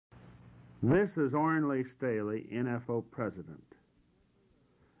This is Orrin Lee Staley, NFO President.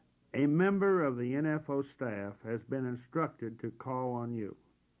 A member of the NFO staff has been instructed to call on you.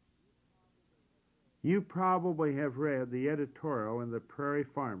 You probably have read the editorial in the Prairie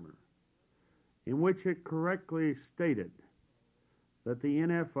Farmer, in which it correctly stated that the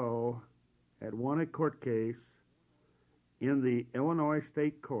NFO had won a court case in the Illinois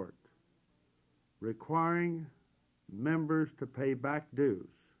State Court requiring members to pay back dues.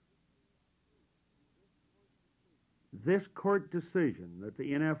 This court decision that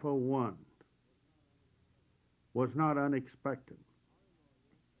the NFO won was not unexpected.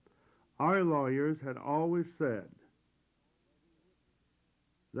 Our lawyers had always said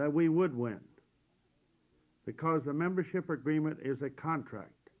that we would win because the membership agreement is a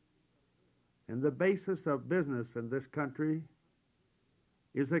contract, and the basis of business in this country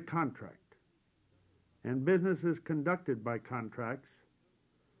is a contract, and business is conducted by contracts,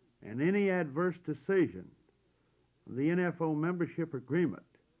 and any adverse decision the NFO membership agreement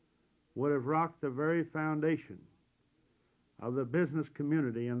would have rocked the very foundation of the business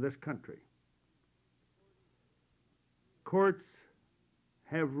community in this country. Courts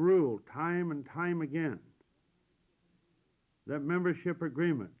have ruled time and time again that membership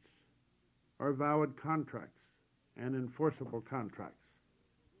agreements are valid contracts and enforceable contracts.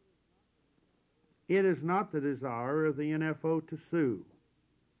 It is not the desire of the NFO to sue.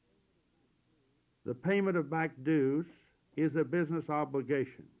 The payment of back dues is a business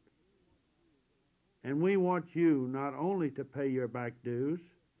obligation, and we want you not only to pay your back dues,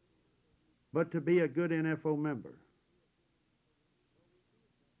 but to be a good NFO member.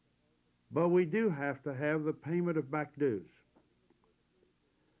 But we do have to have the payment of back dues.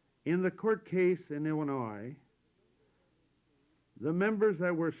 In the court case in Illinois, the members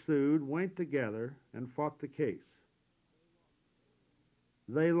that were sued went together and fought the case.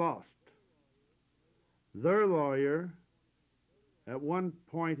 They lost. Their lawyer, at one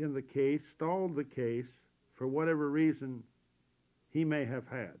point in the case, stalled the case for whatever reason he may have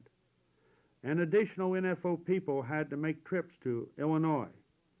had. And additional NFO people had to make trips to Illinois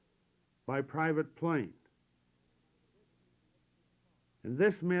by private plane. And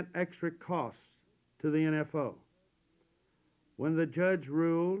this meant extra costs to the NFO. When the judge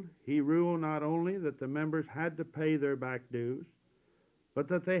ruled, he ruled not only that the members had to pay their back dues, but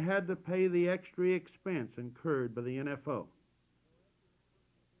that they had to pay the extra expense incurred by the NFO.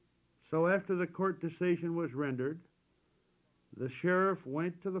 So after the court decision was rendered, the sheriff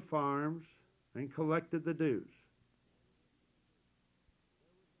went to the farms and collected the dues.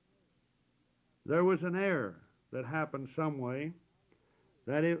 There was an error that happened some way,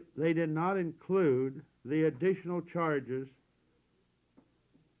 that they did not include the additional charges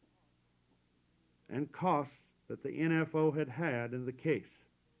and costs that the NFO had had in the case.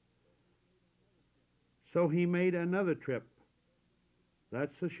 So he made another trip,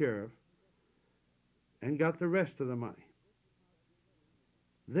 that's the sheriff, and got the rest of the money.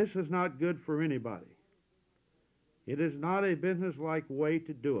 This is not good for anybody. It is not a business-like way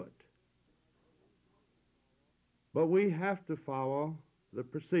to do it. But we have to follow the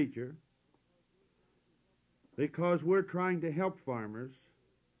procedure because we're trying to help farmers.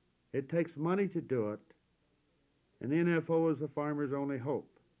 It takes money to do it, and the NFO is the farmer's only hope.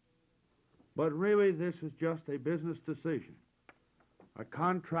 But really, this is just a business decision. A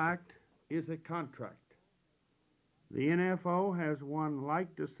contract is a contract. The NFO has won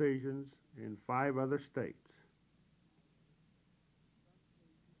like decisions in 5 other states.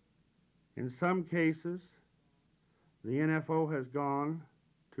 In some cases, the NFO has gone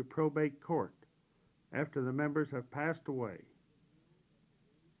to probate court after the members have passed away,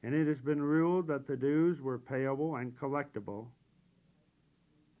 and it has been ruled that the dues were payable and collectible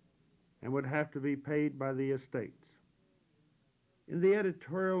and would have to be paid by the estates. In the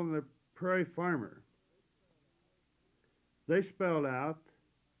editorial in the Prairie Farmer, they spelled out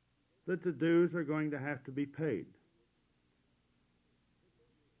that the dues are going to have to be paid.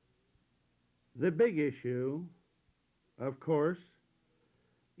 The big issue, of course,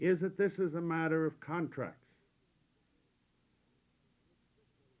 is that this is a matter of contracts.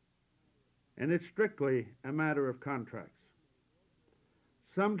 And it's strictly a matter of contracts.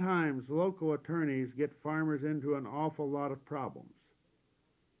 Sometimes local attorneys get farmers into an awful lot of problems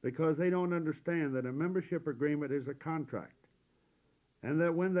because they don't understand that a membership agreement is a contract, and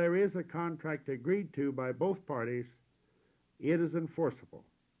that when there is a contract agreed to by both parties, it is enforceable.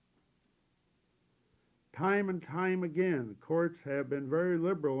 Time and time again, courts have been very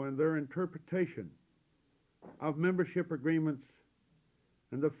liberal in their interpretation of membership agreements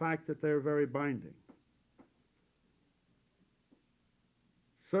and the fact that they're very binding.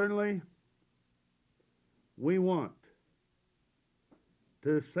 Certainly, We want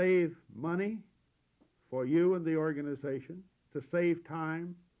to save money for you and the organization, to save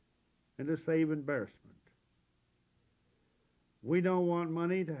time, and to save embarrassment. We don't want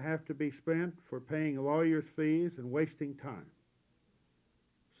money to have to be spent for paying lawyers' fees and wasting time.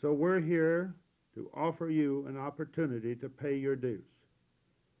 So we're here to offer you an opportunity to pay your dues.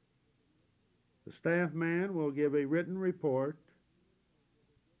 The staff man will give a written report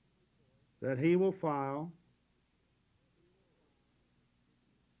that he will file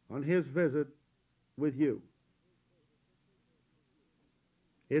on his visit with you.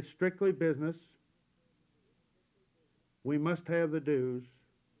 It's strictly business. We must have the dues,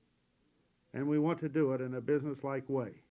 and we want to do it in a business-like way.